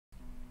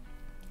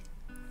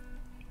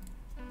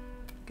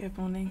Good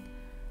morning.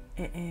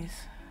 It is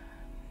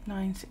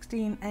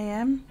 9:16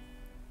 AM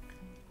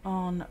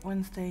on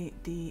Wednesday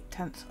the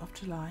 10th of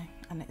July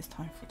and it is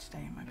time for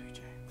Today in my BuJo.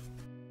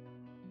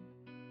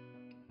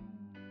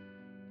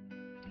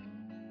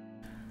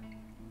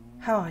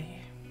 How are you?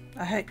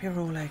 I hope you're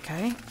all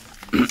okay.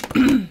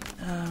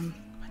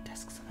 My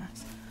desk's a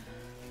mess.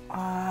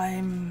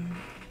 I'm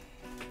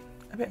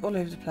a bit all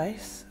over the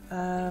place.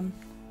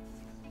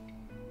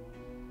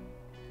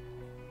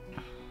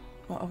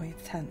 What are we?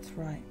 The 10th,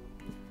 right.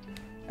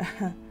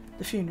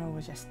 The funeral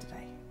was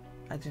yesterday.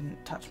 I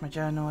didn't touch my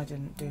journal, I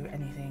didn't do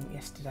anything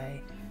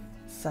yesterday,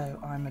 so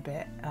I'm a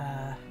bit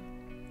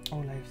all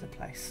over the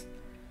place.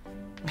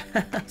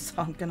 So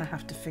I'm gonna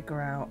have to figure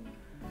out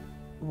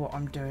what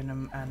I'm doing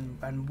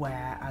and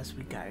where as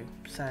we go.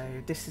 So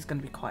this is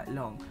gonna be quite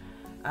long.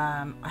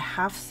 I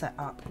have set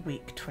up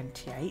week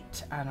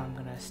 28 and I'm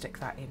gonna stick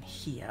that in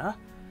here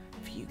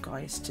for you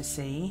guys to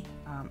see.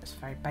 It's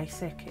very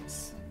basic.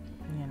 It's,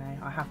 you know,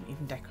 I haven't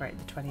even decorated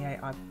the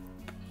 28. I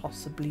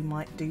possibly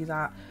might do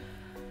that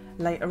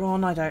later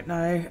on, I don't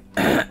know.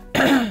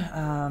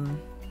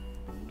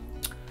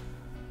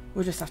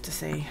 We'll just have to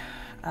see.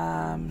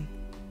 Yeah.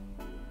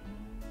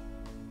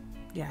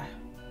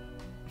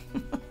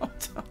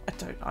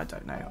 I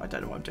don't know. I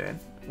don't know what I'm doing,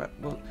 but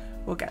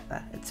we'll get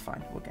there. It's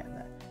fine. We'll get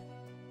there.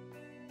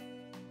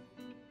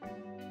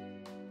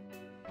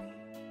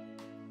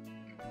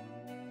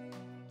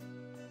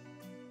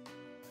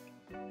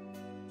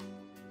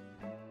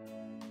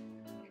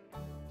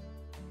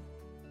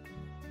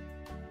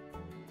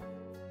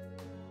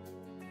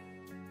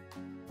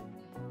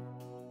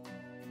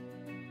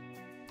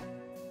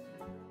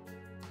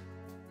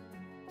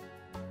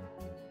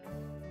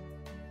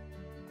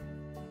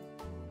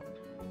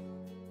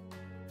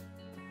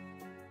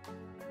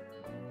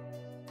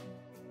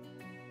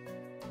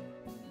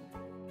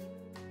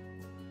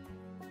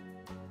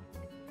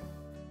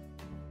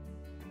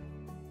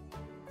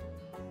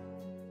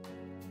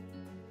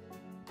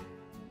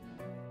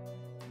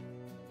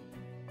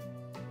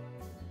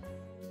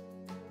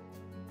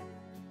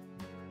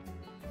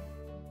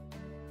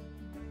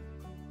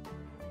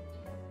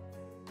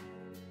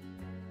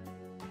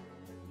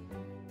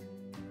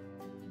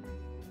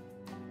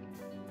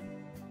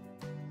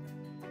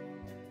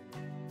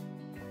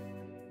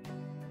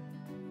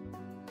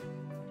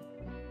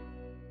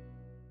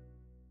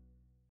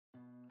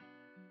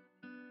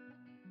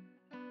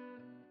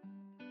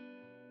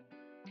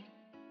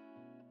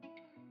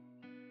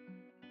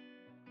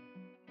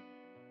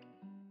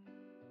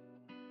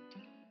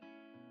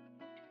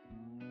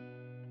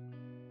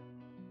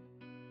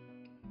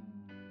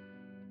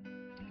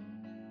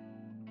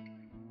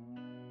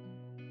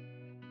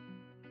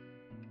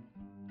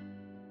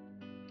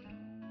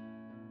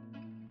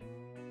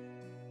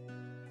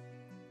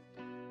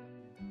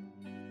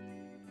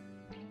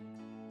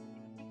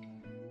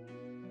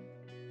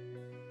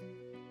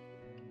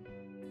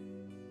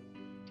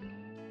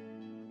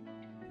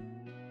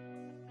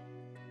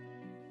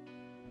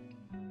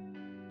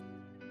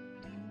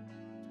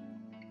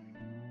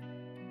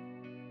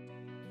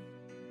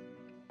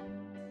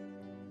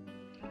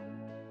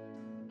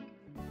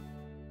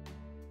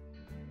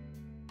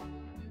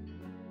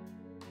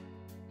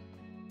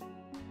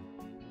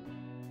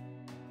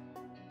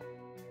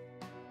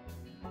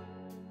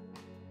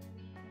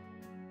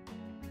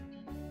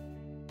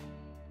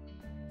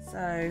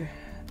 So,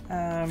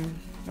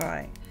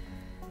 right,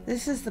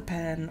 this is the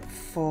pen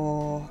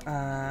for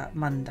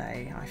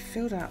Monday. I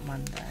filled out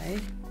Monday.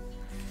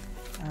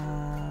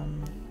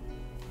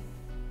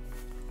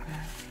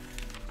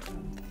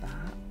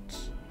 That.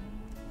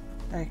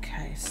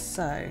 Okay,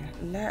 so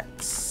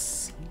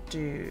let's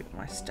do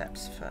my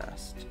steps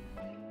first.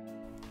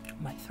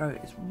 My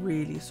throat is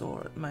really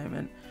sore at the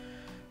moment,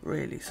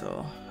 really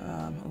sore.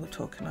 All the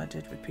talking I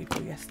did with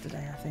people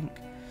yesterday, I think.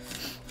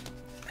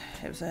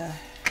 It was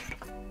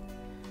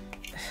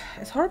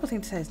it's a horrible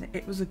thing to say, isn't it?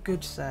 It was a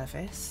good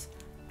service.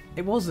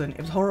 It wasn't.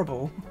 It was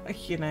horrible,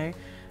 you know.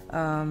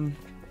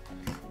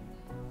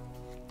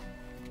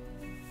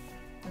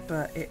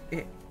 But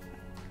it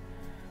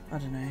I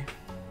don't know.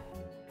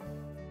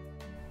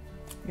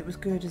 It was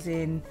good as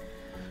in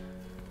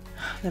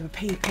there were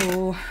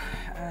people,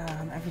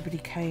 everybody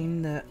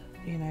came that,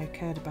 you know,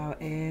 cared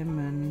about him,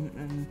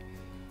 and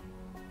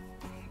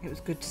it was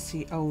good to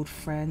see old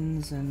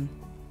friends and,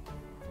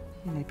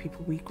 you know,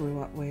 people we grew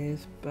up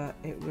with. But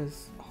it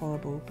was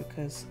horrible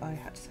because I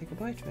had to say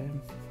goodbye to him,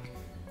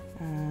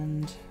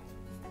 and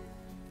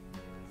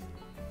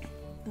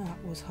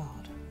that was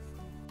hard.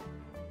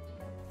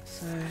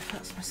 So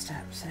that's my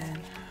steps in.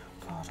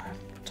 God,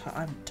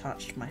 I haven't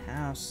touched my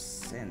house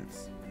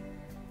since.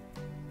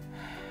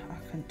 I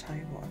couldn't tell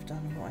you what I've done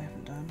and what I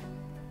haven't done.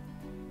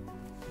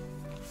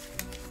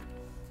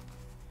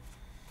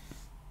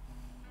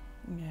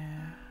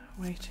 Yeah,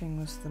 waiting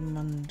was the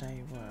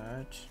Monday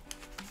word.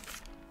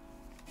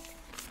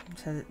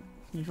 So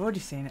you've already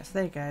seen it, so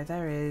there you go.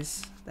 There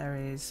is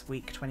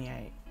week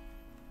 28.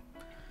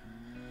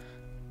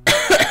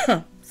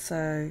 So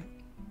I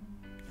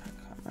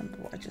can't remember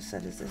what I just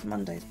said. Is this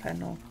Monday's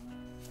pen or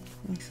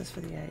This is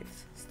for the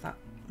 8th. It's that.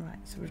 Right,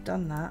 so we've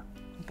done that.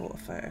 I bought a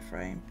photo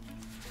frame.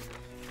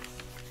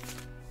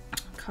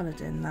 Coloured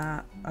in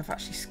that. I've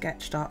actually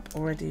sketched up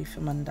already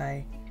for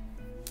Monday.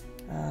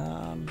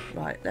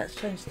 Right, let's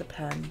change the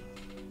pen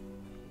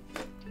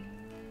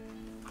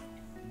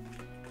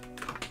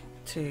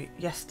to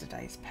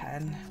yesterday's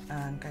pen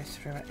and go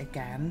through it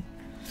again.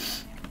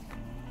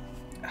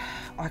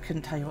 I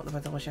couldn't tell you what the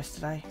weather was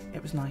yesterday.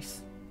 It was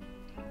nice.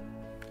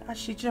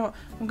 Actually, do you know what?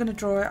 I'm going to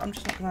draw it. I'm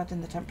just not going to add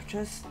in the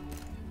temperatures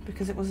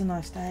because it was a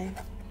nice day.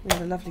 We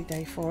had a lovely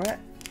day for it.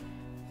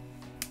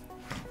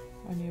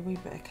 Only a wee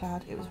bit of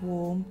cloud. It was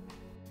warm.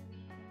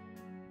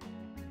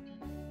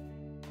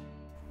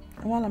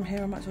 And while I'm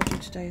here, I might as well do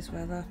today's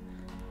weather,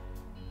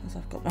 as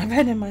I've got my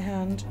pen in my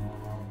hand.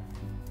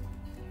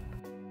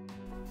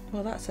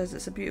 Well, that says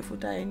it's a beautiful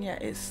day, and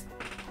yet it's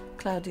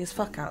cloudy as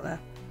fuck out there.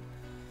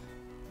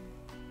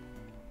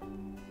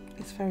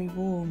 It's very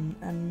warm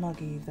and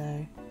muggy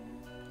though.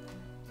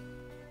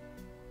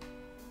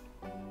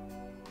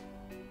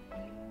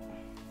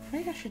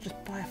 Maybe I should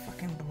just buy a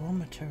fucking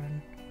barometer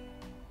and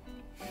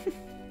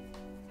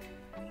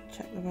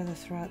check the weather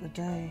throughout the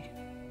day.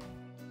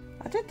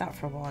 I did that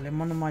for a while in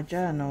one of my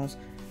journals.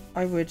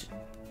 I would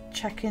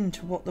check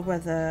into what the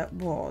weather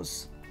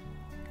was,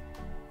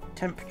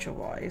 temperature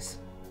wise,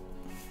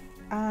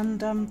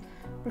 and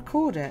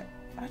record it.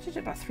 I did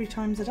it about 3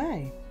 times a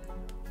day.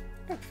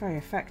 It looked very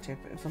effective,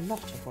 but it was a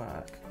lot of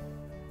work.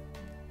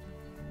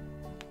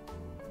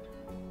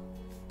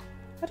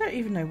 I don't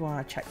even know why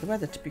I check the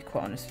weather, to be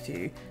quite honest with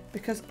you,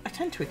 because I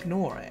tend to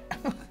ignore it,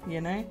 you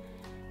know?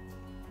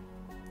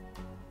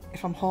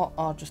 If I'm hot,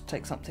 I'll just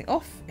take something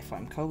off. If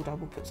I'm cold, I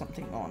will put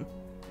something on.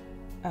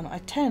 And I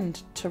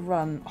tend to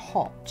run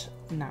hot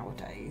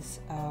nowadays.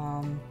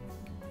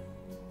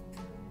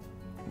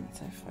 Let's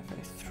say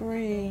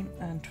 503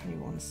 and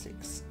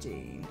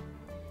 2116.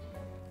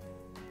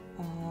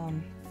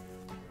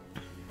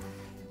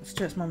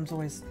 Stuart's mum's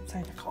always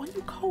saying, like, "Oh, are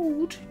you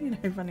cold?" You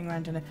know, running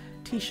around in a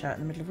t-shirt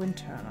in the middle of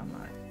winter, and I'm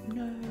like,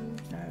 no,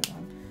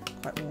 I'm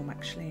quite warm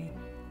actually.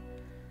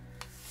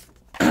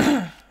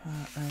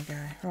 Right, there we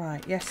go.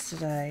 Right,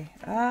 yesterday.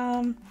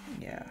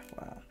 Yeah,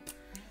 well,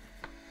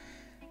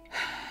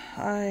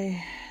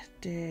 I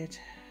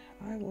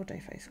wore day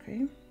face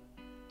cream.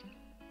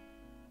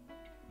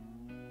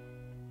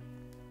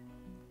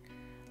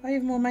 I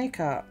even wore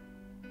makeup.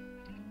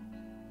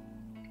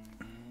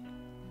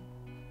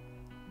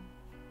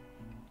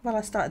 Well,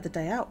 I started the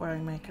day out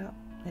wearing makeup.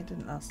 It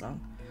didn't last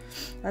long.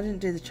 I didn't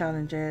do the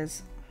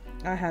challenges.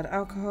 I had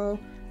alcohol,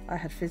 I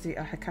had fizzy,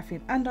 I had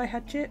caffeine, and I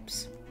had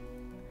chips.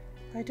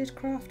 I did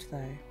craft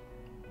though.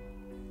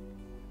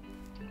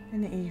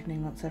 In the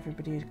evening, once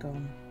everybody had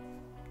gone.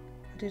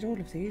 I did all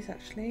of these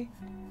actually.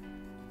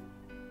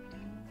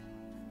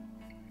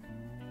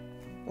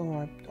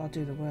 Or I'll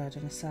do the word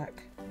in a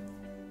sec.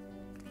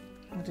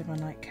 I did my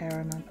night care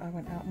and I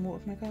went out and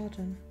watered my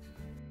garden.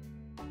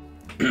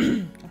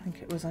 I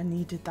think it was I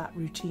needed that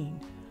routine,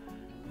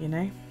 you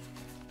know.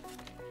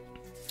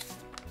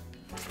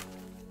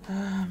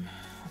 I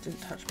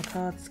didn't touch my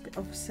cards,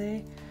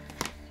 obviously.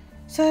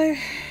 So,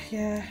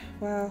 yeah,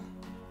 well,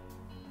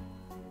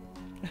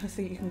 I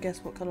think you can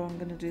guess what colour I'm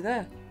going to do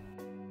there.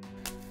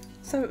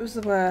 So it was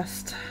the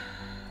worst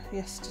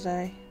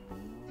yesterday.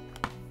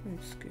 Ooh,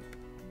 scoop.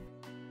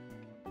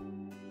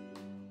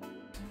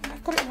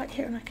 I've got it right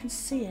here and I can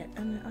see it,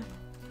 and I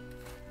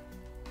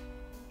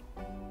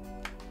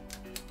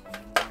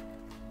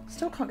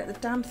still can't get the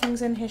damn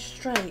things in here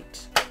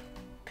straight.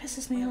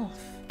 Pisses me off.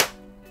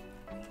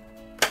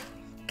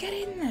 Get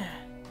in there.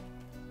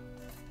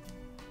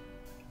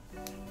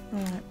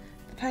 Right,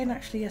 the pain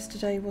actually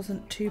yesterday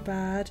wasn't too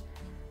bad,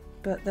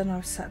 but then I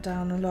sat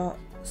down a lot.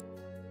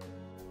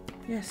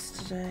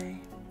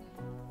 Yesterday,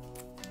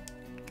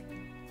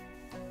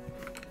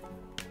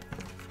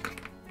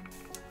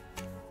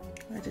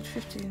 I did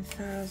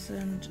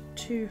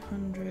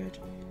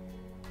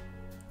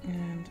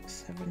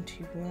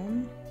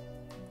 15,271.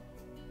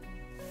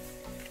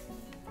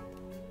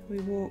 We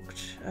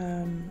walked,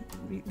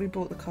 we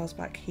brought the cars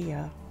back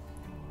here,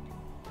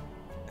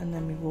 and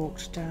then we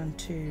walked down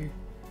to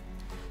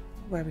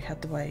where we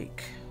had the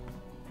wake,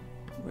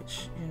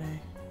 which, you know,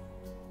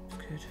 is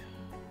good.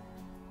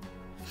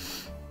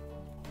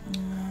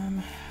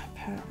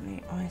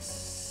 Apparently I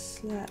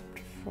slept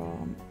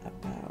from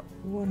about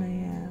 1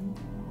 AM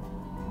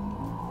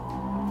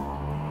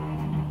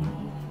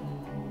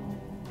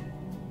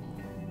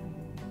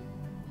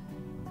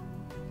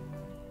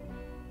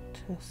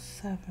till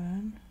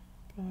 7,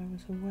 but I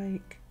was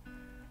awake for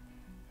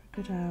a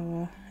good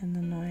hour in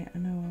the night. I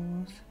know I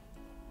was.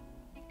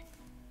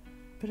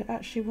 But it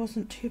actually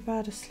wasn't too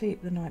bad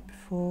asleep the night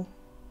before.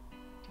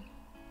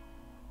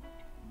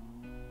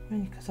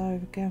 Mainly because I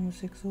again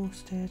was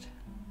exhausted.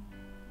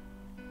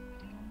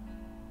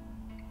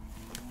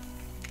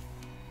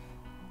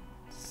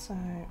 So,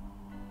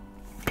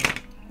 there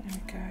we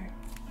go.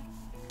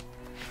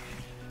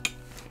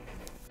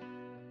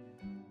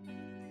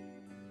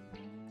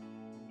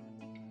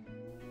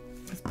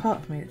 There's part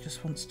of me that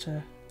just wants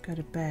to go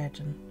to bed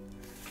and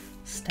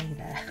stay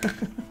there.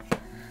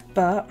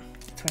 But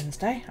it's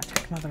Wednesday. I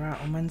take Mother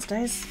out on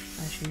Wednesdays,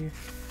 as you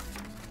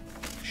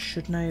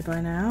should know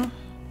by now.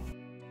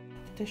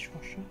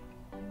 Dishwasher.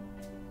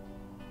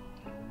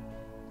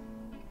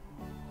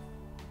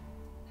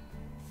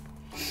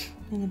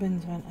 And the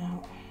bins went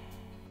out.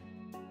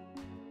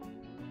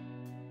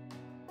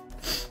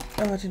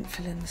 Oh, I didn't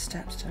fill in the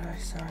steps, did I?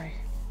 Sorry.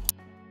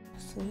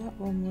 So that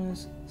one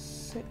was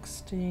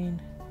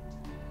 16,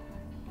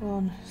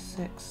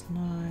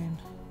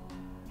 169,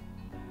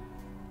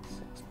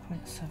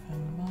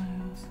 6.7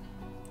 miles.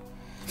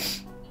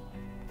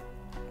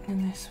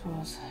 And this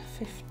was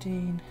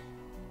 15,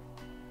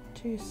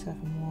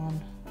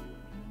 271,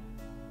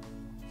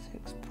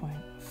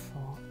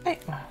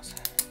 6.48 miles.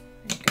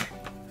 There you go.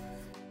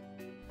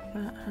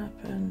 That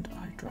happened.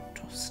 I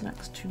dropped off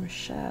snacks to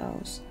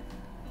Michelle's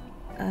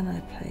and I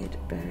played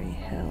Berry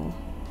Hill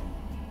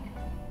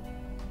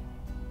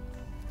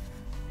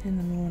in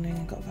the morning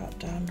and got that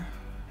done.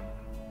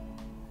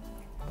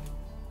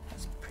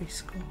 That's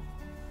preschool.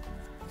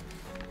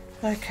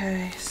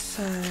 Okay,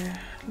 so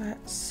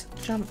let's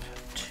jump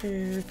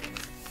to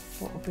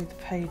what will be the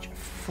page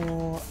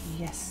for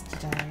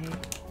yesterday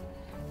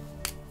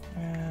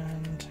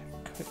and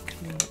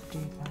quickly do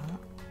that.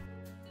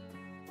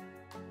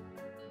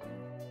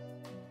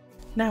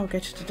 Now we'll go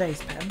to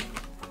today's pen.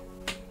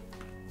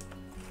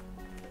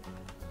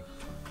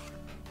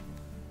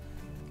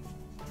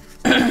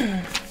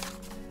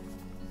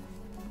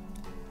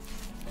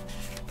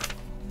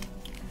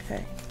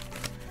 Okay,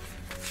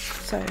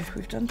 so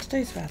we've done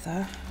today's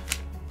weather.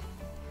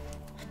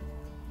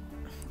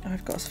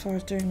 I've got as far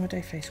as doing my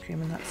day face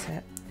cream and that's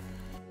it.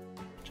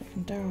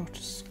 Taking Daryl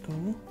to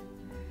school.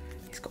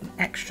 He's got an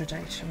extra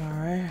day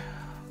tomorrow.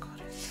 Oh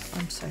God,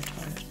 I'm so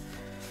tired.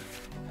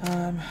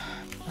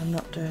 I'm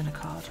not doing a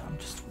card, I'm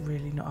just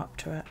really not up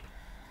to it.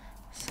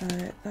 So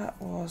that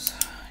was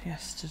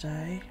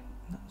yesterday,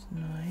 that was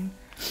 9.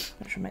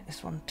 I should make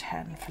this one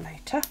 10 for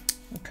later.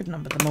 I could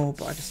number them all,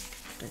 but I just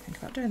don't think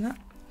about doing that.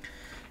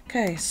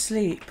 Okay,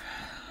 sleep.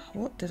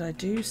 What did I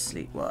do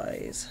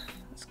sleep-wise?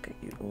 Let's get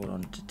you all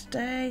on to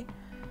today.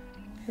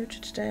 Go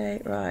to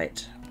today,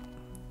 right.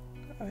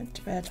 I went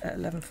to bed at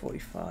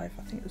 11:45. I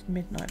think it was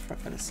midnight before I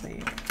fell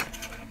asleep.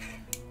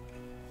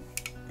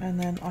 And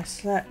then I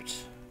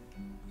slept.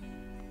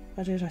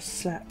 I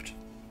slept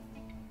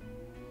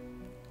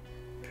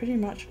pretty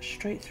much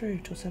straight through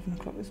till 7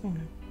 o'clock this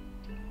morning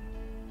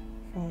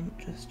from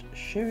just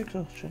sheer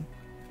exhaustion,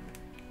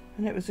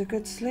 and it was a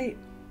good sleep.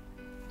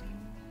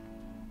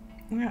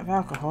 The amount of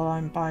alcohol I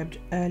imbibed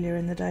earlier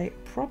in the day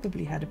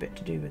probably had a bit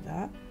to do with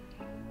that,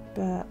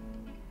 but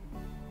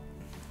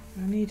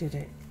I needed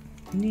it.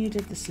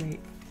 Needed the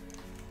sleep.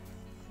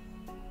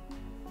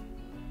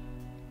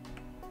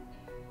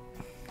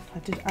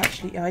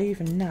 I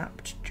even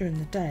napped during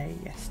the day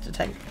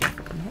yesterday.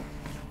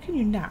 Can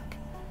you nap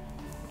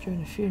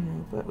during a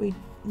funeral? But we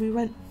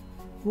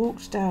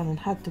walked down and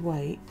had the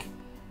wake,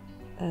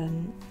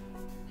 and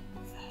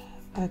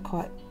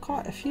quite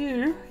a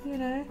few, you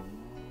know.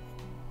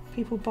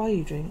 People buy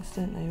you drinks,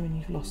 don't they, when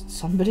you've lost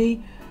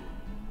somebody.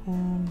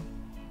 When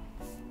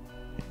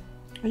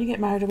you get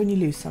married or when you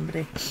lose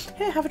somebody.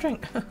 Here, have a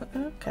drink.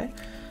 Okay.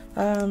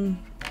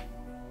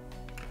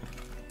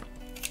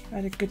 I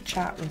had a good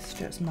chat with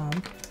Stuart's mum.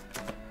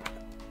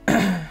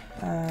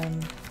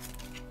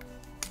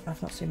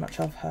 I've not seen much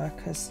of her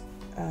because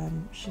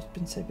she's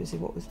been so busy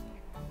what with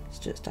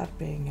Stuart's dad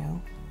being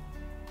ill.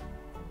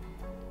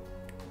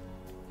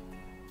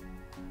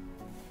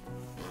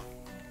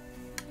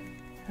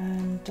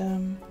 And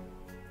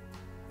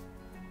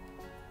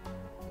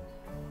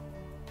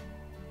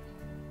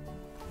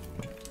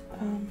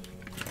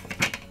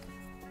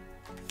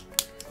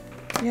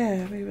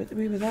yeah,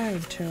 we were there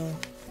until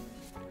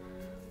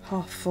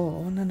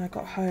 4:30, and then I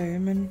got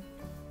home and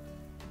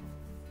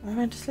I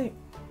went to sleep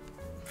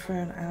for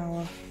an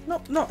hour.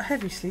 Not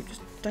heavy sleep,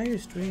 just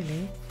dozed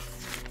really,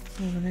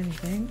 more than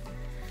anything.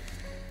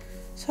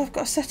 So I've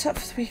got to set up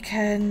for the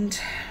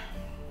weekend.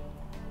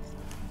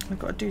 I've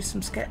got to do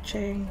some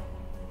sketching.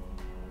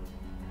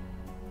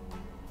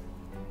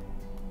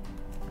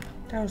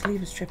 Daryl's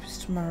leavers trip is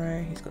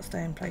tomorrow. He's got to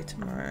stay and play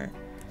tomorrow.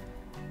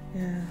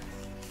 Yeah.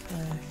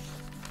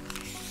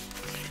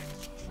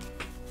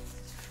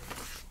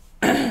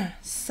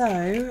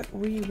 So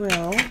we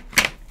will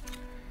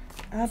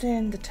add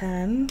in the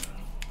 10.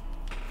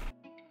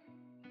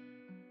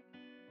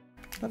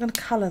 I'm not going to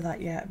colour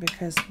that yet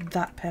because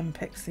that pen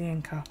picks the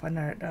ink up. I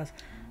know it does.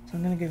 So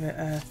I'm going to give it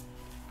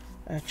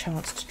a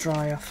chance to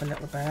dry off a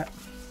little bit.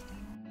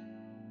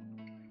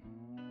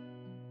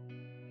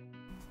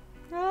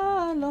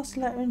 Ah, I lost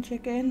lettering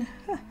chicken.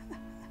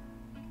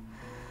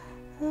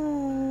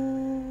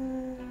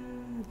 Oh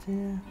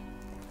dear.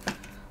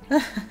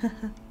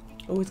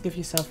 Always give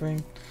yourself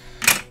room.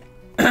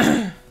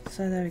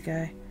 So there we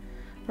go.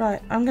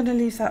 Right, I'm going to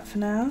leave that for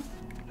now,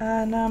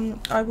 and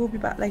I will be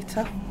back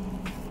later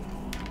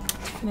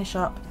to finish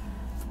up.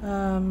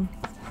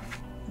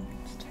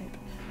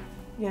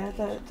 Yeah,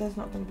 there's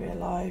not going to be a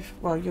live.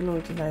 Well, you'll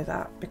already know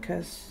that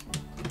because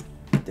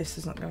this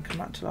is not going to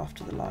come out till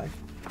after the live.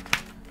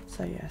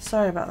 So yeah,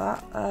 sorry about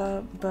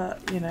that,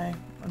 but you know,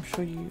 I'm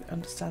sure you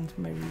understand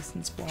my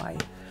reasons why.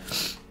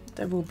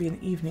 There will be an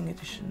evening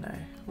edition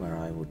though, where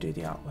I will do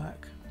the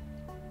artwork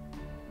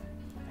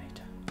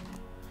later.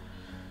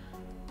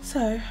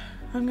 So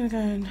I'm going to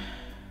go and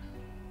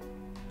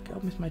get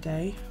on with my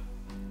day.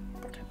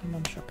 Take my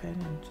mum shopping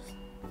and just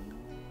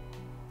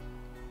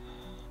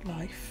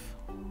life.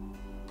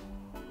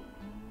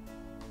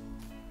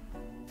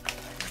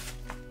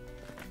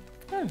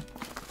 Oh,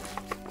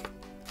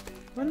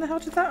 when the hell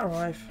did that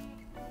arrive?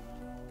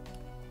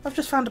 I've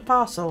just found a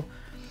parcel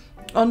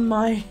on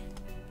my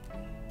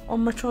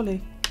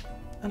trolley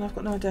and I've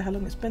got no idea how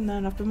long it's been there,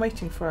 and I've been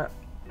waiting for it.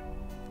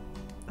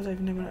 I don't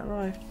even know when it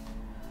arrived.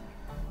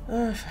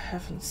 Oh, for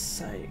heaven's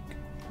sake.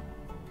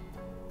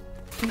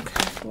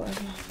 Okay,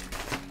 whatever.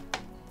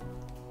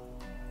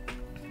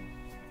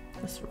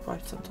 This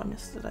arrived sometime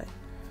yesterday.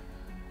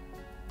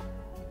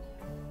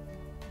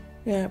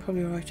 Yeah, it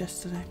probably arrived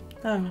yesterday.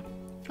 Oh,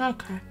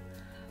 okay.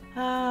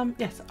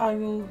 Yes, I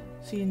will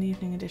see you in the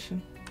evening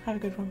edition. Have a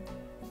good one.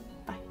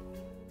 Bye.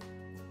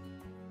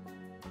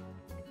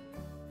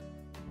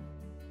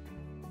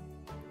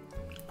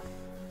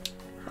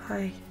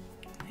 Hi,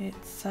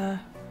 it's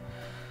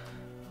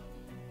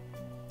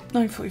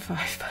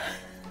 9:45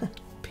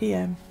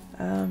 PM.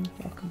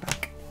 Welcome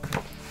back.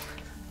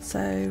 So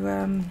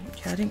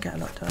yeah, I didn't get a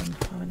lot done.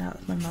 I went out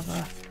with my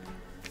mother.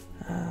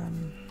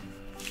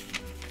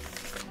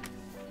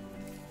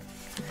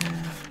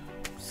 Yeah,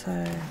 so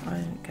I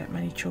didn't get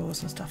many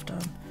chores and stuff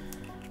done.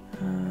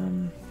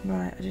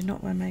 Right, I did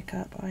not wear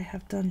makeup. I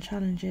have done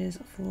challenges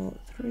for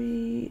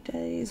 3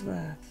 days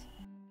worth.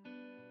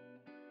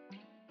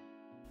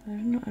 I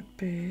have not had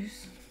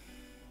booze.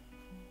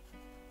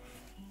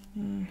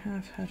 I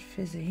have had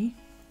fizzy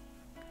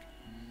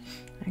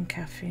and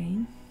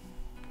caffeine.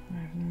 I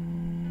have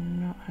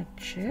not had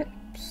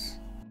chips.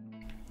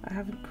 I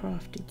haven't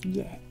crafted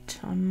yet.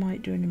 I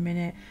might do in a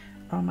minute,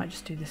 or I might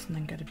just do this and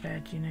then go to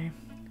bed, you know.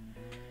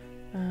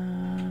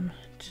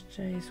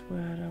 Today's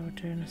word I will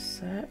do in a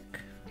sec.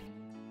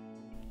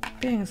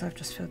 Being as I've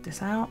just filled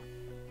this out,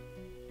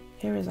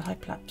 here is a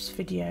hyperlapse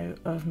video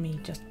of me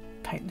just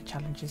painting the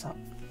challenges up.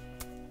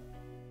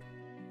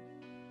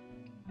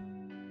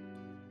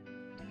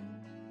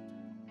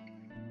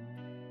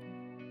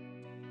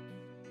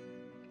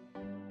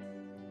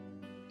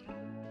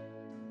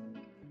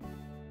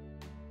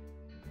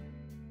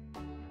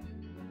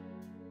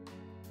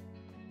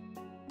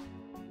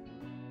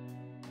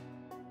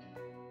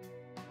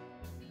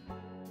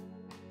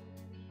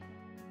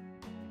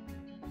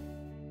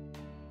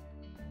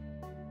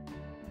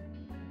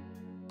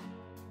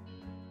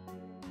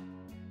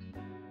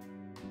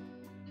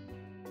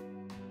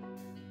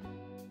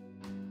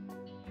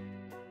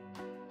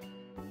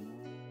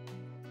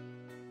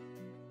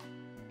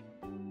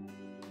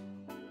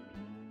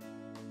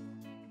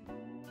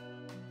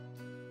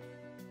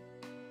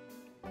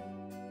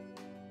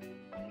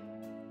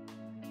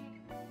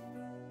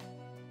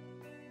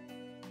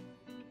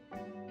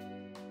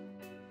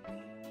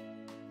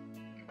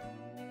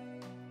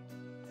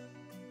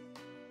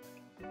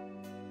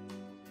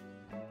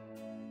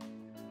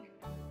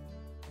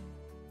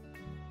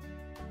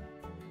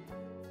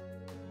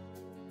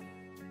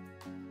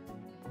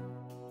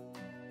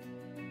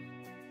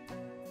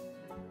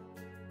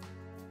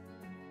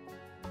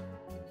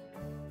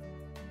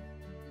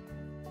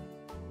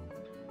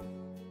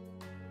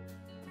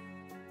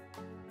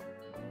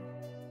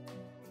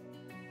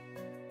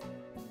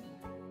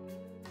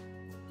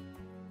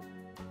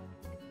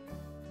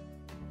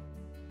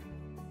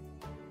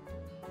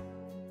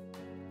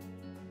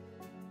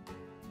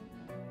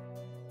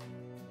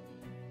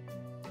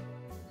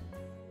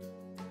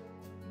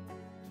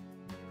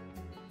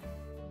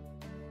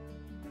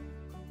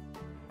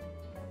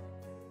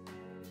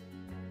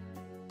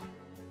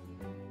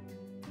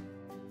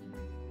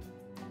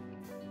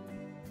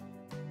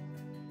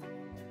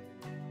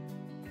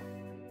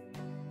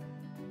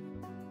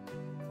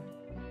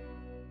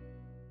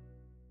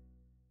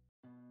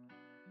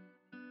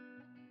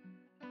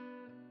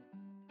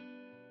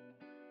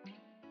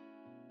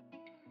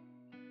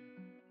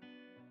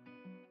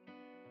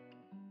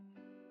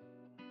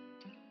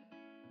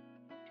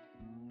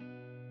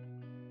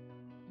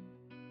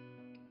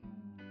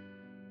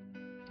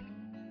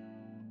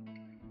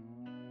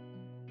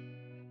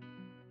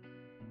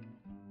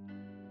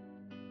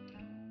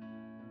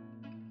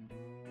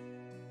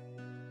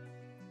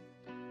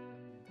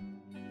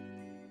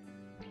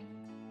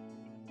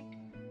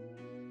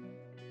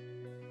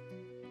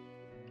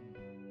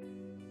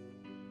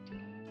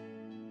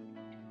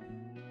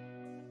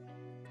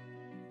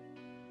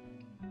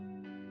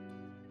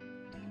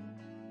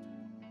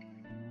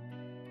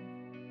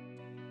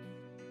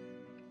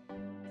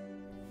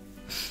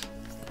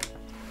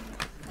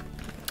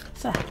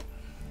 So,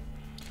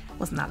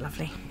 wasn't that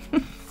lovely?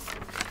 I'm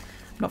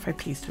not very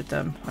pleased with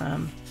them,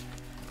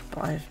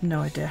 but I have no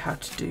idea how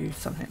to do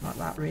something like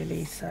that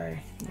really, so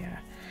yeah.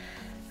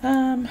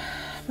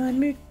 My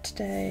mood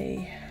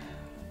today,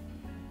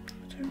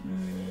 I don't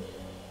know.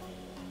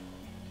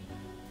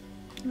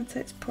 I'd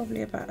say it's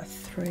probably about a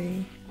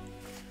 3.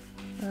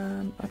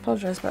 I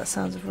apologise about the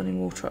sounds of running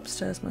water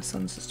upstairs. My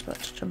son's just about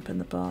to jump in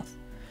the bath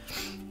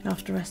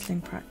after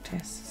wrestling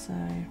practice, so...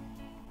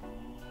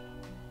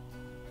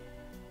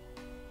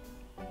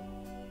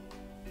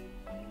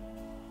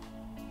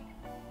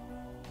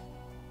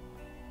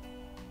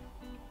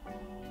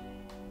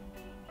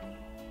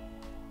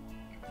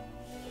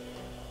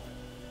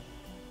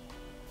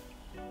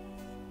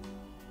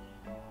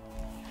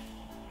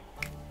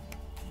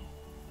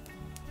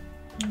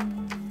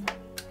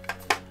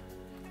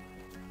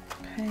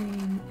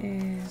 Pain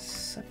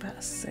is about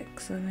a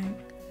 6, I think.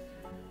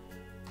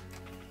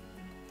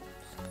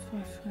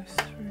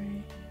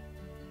 553.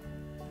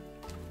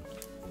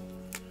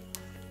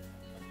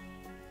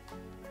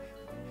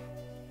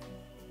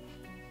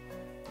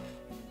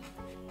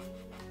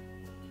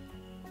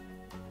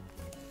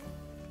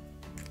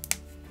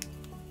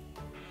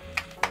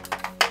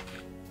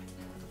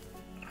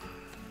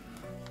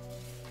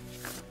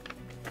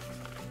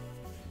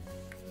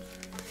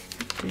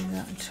 Do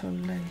that until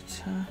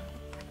later.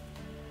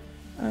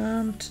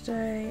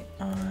 Today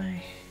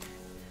I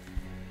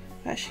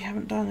actually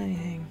haven't done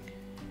anything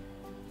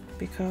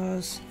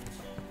because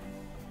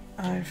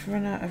I've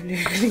run out of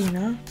loo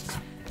cleaner.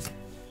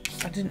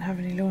 I didn't have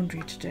any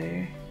laundry to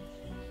do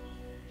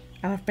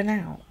and I've been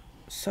out,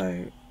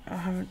 so I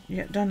haven't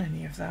yet done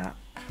any of that.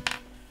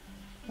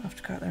 I'll have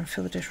to go out there and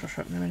fill the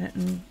dishwasher up in a minute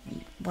and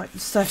wipe the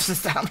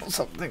surfaces down or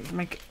something to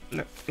make it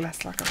look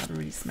less like I've had a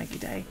really smoky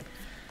day.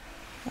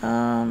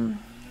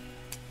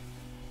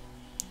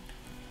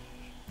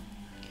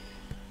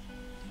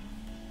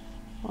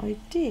 I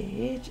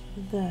did,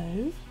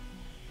 though.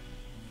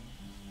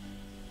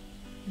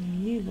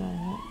 You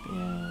there,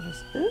 yeah.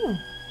 Ooh.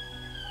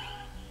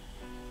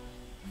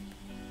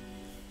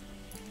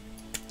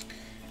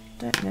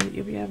 Don't know that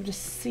you'll be able to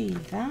see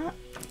that,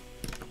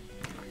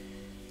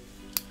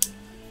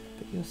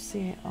 but you'll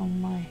see it on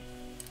my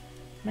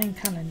main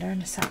calendar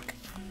in a sec.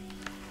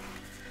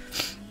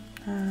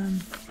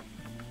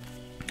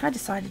 I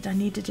decided I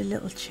needed a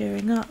little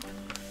cheering up,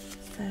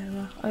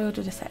 so I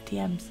ordered a set of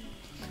DMs.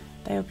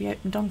 They'll be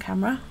opened on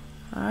camera,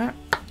 alright,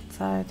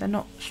 so they're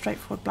not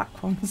straightforward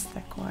black ones,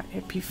 they're quite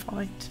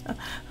hippie-fied.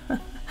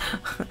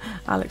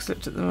 Alex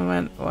looked at them and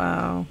went,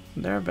 wow,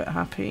 they're a bit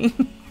happy.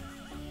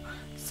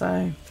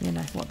 So, you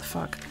know, what the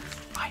fuck,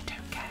 I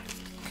don't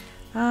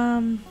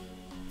care.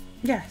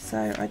 Yeah,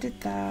 so I did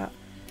that.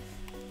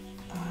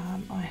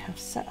 I have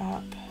set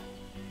up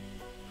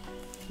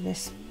for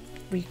this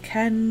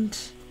weekend.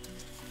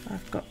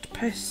 I've got to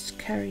post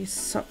Kerry's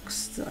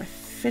socks that I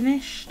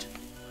finished.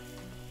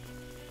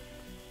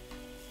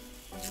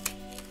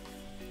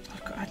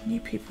 I've got to add new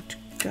people to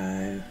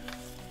go.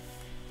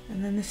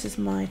 And then this is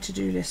my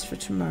to-do list for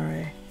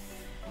tomorrow.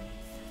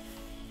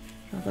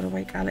 I've got to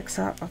wake Alex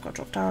up, I've got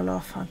to drop Daryl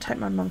off, I'll take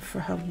my mum for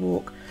her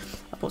walk.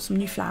 I bought some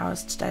new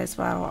flowers today as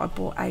well. I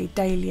bought a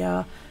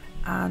dahlia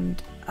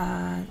and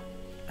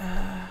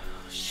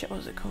shit, what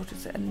was it called?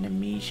 Is it a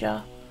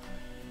nemesia?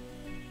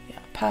 Yeah,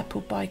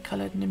 purple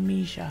bicoloured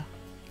nemesia.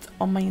 It's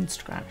on my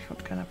Instagram if you want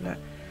to go and have a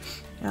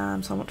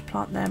look. So I want to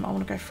plant them, I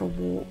want to go for a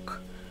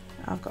walk.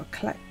 I've got to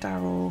collect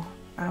Daryl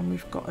and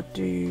we've got to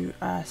do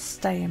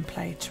stay and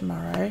play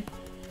tomorrow.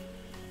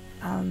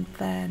 And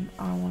then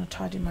I want to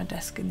tidy my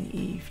desk in the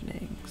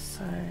evening,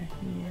 so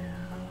yeah.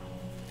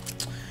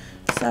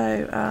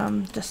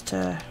 So just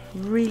to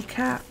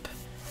recap,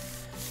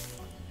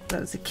 that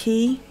was a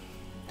key,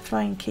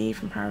 flying key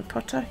from Harry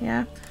Potter,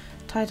 yeah.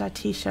 Tie-dye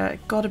t-shirt,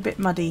 it got a bit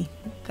muddy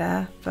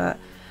there, but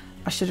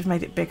I should have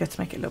made it bigger to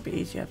make it a little bit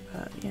easier,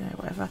 but you know,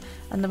 whatever.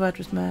 And the word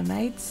was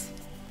mermaids.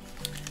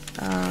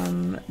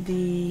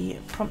 The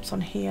prompts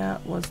on here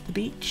was the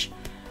beach.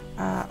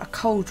 A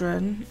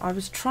cauldron. I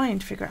was trying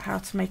to figure out how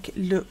to make it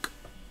look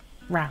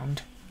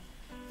round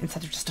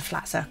instead of just a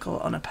flat circle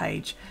on a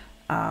page.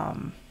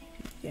 Yeah,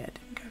 it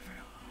didn't go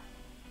very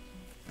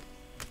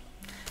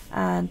well.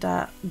 And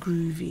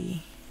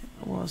groovy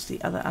was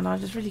the other, and I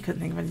just really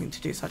couldn't think of anything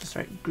to do, so I just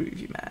wrote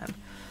groovy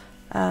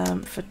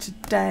man. For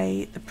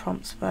today, the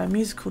prompts were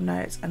musical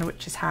notes and a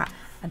witch's hat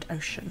and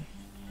ocean.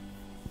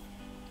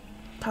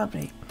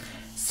 Pardon me.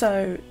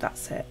 So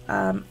that's it.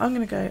 I'm going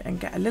to go and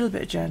get a little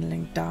bit of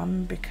journaling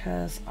done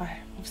because I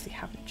obviously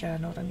haven't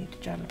journaled. I need to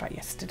journal about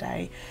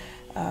yesterday.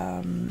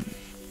 And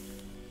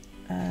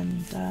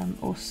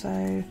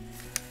also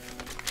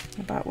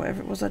about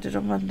whatever it was I did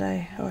on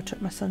Monday. Oh, I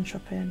took my son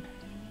shopping.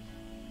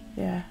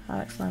 Yeah,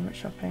 Alex and I went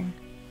shopping.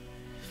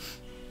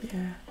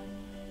 Yeah.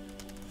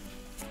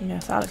 Yeah,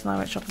 so Alex and I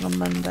went shopping on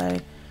Monday.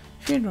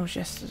 Funerals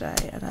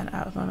yesterday and then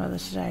out with my mother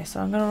today.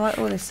 So I'm going to write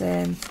all this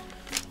in.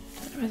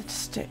 Whether to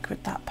stick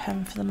with that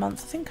pen for the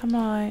month. I think I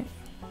might,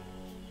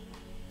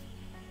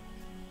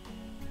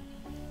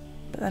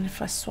 but then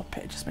if I swap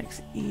it, it just makes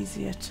it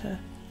easier to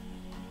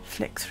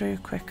flick through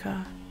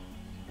quicker.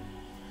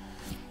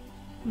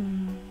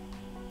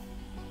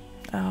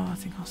 Oh, I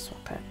think I'll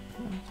swap it.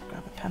 I'll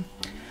grab a pen.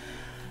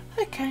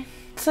 Okay,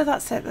 so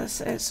that's it.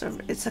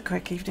 It's a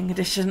quick evening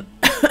edition.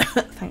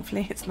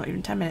 Thankfully, it's not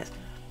even 10 minutes.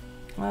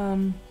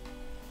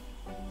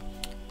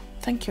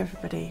 thank you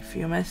everybody for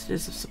your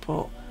messages of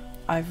support.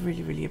 I've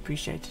really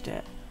appreciated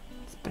it.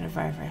 It's been a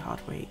very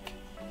hard week.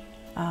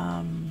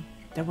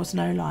 There was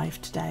no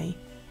live today.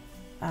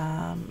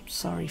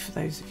 Sorry for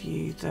those of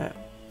you that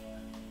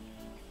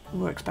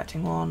were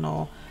expecting one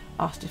or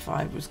asked if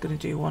I was going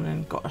to do one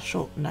and got a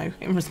short no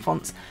in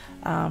response.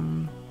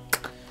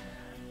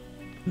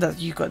 That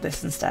you got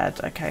this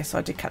instead. Okay, so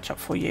I did catch up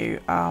for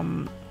you.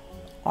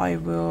 I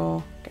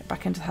will get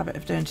back into the habit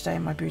of doing today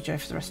my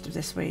BuJo for the rest of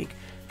this week,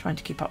 trying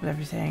to keep up with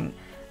everything,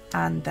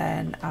 and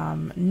then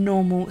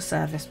normal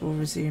service will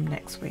resume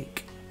next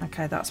week.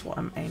 Okay, that's what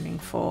I'm aiming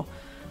for.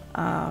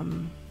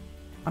 I'm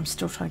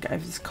still trying to get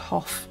over this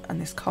cough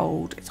and this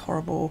cold. It's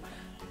horrible,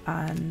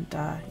 and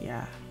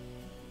yeah,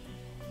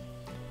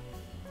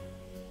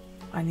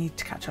 I need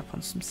to catch up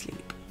on some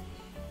sleep,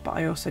 but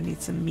I also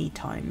need some me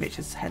time, which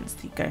is hence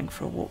the going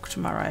for a walk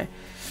tomorrow.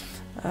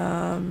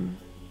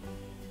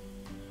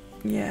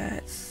 Yeah,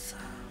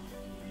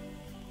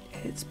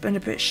 it's been a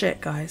bit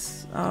shit,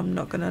 guys. I'm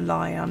not gonna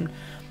lie. I'm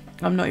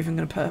not even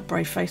gonna put a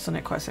brave face on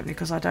it, quite simply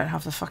because I don't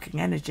have the fucking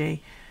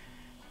energy.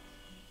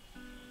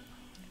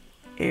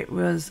 It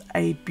was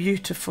a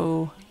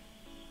beautiful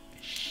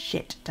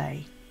shit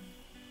day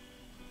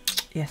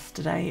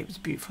yesterday. It was a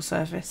beautiful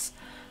service.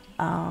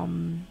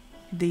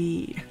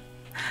 The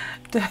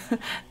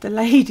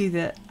lady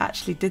that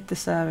actually did the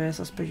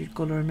service, I suppose you'd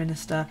call her a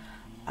minister,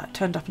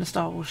 turned up in a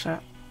Star Wars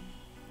shirt,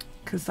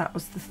 because that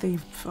was the theme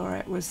for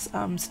it, was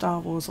Star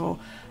Wars or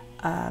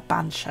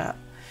band shirt.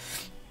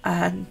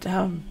 And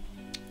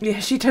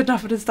yeah, she turned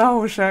up in a Star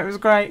Wars shirt. It was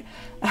great.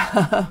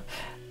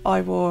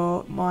 I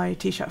wore my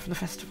t-shirt from the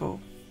festival,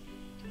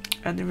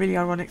 and the really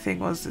ironic thing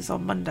was, is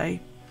on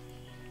Monday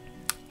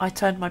I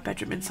turned my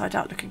bedroom inside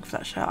out looking for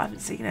that shirt. I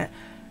haven't seen it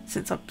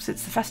since the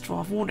festival.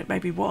 I've worn it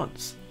maybe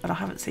once and I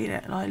haven't seen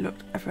it, and I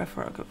looked everywhere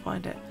for it, I couldn't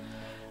find it.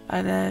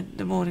 And then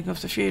the morning of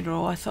the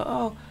funeral I thought,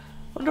 oh,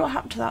 I wonder what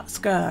happened to that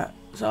skirt.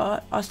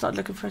 So I started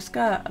looking for a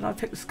skirt, and I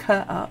picked the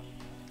skirt up,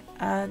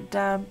 and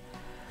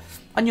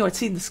I knew I'd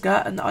seen the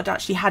skirt and I'd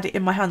actually had it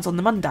in my hands on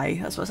the Monday.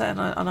 That's what I said,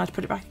 and I'd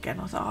put it back again.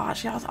 I thought, oh,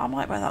 actually I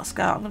might wear that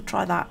skirt. I'm going to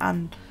try that,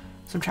 and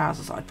some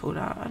trousers that I'd pulled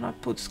out, and I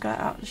pulled the skirt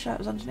out and the shirt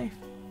was underneath.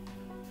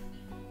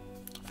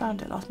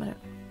 Found it last minute,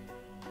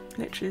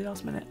 literally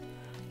last minute.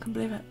 Couldn't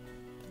believe it.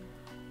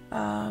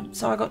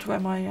 So I got to wear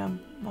my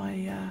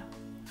my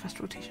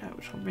festival t-shirt,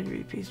 which I'm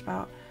really pleased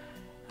about.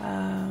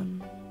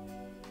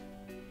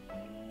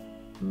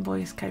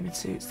 Boys came in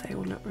suits. They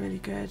all looked really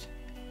good,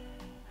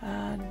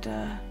 and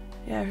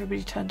yeah,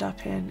 everybody turned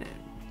up in,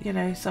 you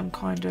know, some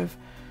kind of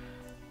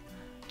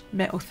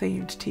metal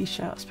themed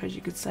t-shirt, I suppose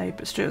you could say.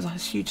 But Stuart was a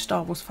huge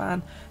Star Wars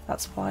fan.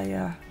 That's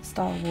why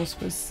Star Wars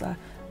was the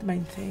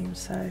main theme.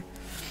 So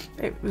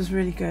it was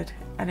really good,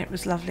 and it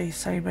was lovely.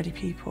 So many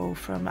people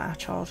from our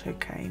childhood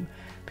came,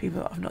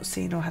 people that I've not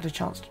seen or had a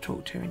chance to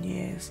talk to in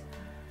years.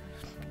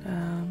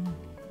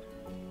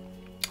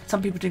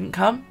 Some people didn't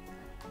come,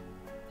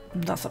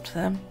 and that's up to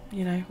them,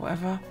 you know,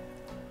 whatever.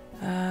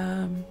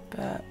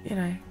 But you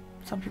know,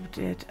 some people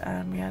did,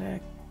 and we had a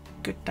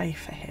good day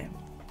for him.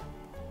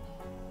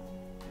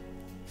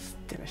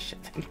 Still a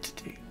shit thing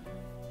to do,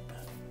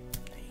 but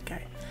there you go.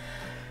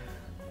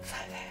 So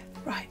there,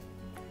 right.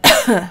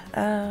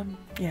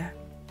 Yeah,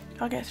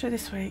 I'll get through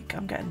this week.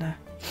 I'm getting there,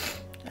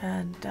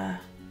 and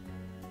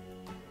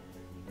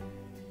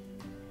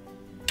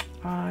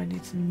I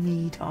need some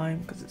me time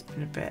because it's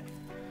been a bit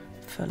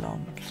full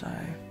on. So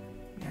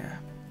yeah,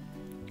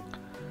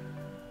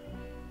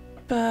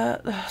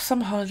 but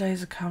summer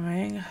holidays are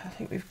coming. I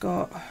think we've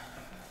got,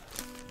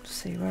 let's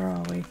see, where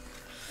are we?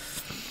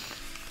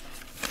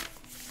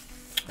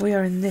 We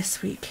are in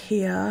this week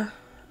here.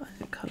 I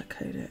didn't colour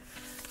code it.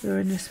 We're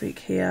in this week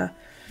here.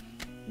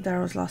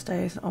 Daryl's last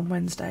day is on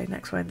Wednesday,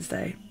 next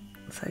Wednesday.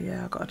 So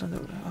yeah, I've got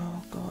another,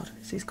 oh god.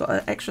 So he's got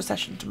an extra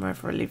session tomorrow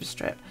for a lever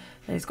strip.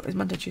 Then he's got his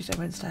Monday, Tuesday,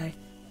 Wednesday,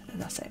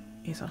 and that's it.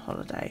 He's on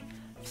holiday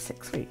for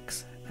 6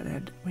 weeks. And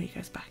then when he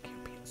goes back,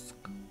 he'll be at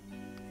school.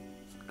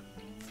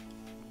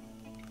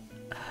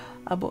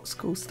 I bought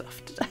school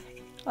stuff today.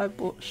 I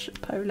bought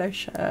polo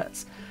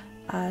shirts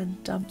and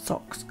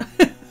socks.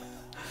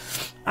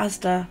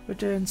 Asda, we're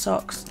doing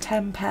socks,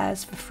 10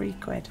 pairs for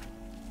 £3.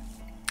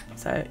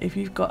 So if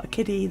you've got a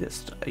kiddie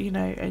that's, you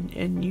know,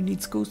 and you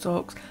need school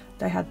socks,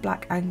 they had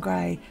black and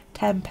grey,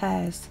 10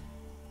 pairs,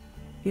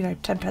 you know,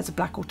 10 pairs of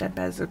black or 10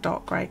 pairs of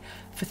dark grey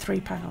for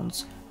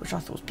 £3, which I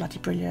thought was bloody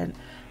brilliant.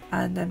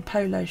 And then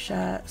polo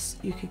shirts,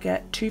 you could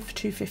get 2 for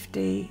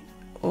 £2.50,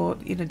 or,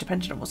 you know,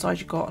 depending on what size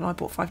you got, and I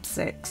bought 5 to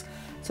 6,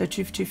 so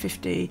 2 for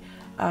 £2.50.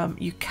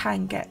 You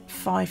can get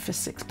 5 for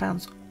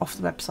 £6 off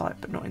the website,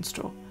 but not in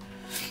store.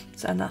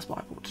 So, and that's what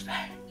I bought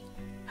today.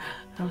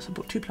 I also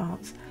bought 2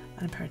 plants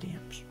and a pair of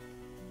DMs.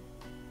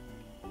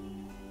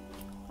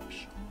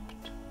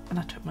 And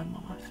I took my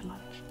mum out for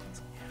lunch.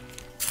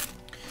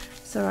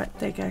 So right,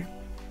 there you go.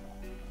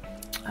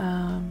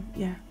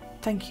 Yeah,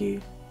 thank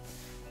you.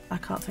 I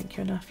can't thank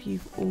you enough.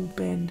 You've all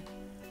been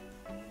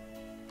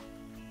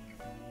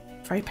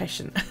very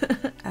patient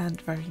and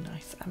very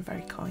nice and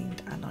very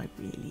kind, and I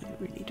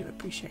really do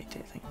appreciate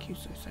it. Thank you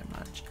so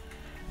much.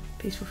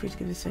 please feel free to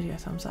give this video a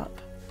thumbs up.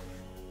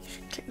 If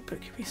you click the book,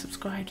 you'll be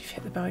subscribed. If you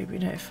hit the bell, you'll be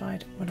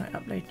notified when I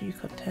upload new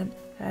content.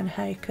 And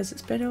hey, because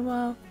it's been a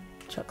while,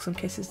 chuck some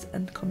kisses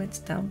and comments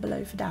down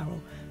below for Daryl,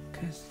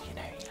 because you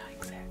know he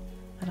likes it,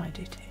 and I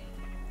do too.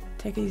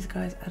 Take it easy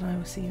guys, and I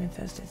will see you in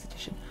Thursday's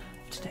edition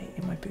of Today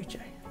in my BuJo.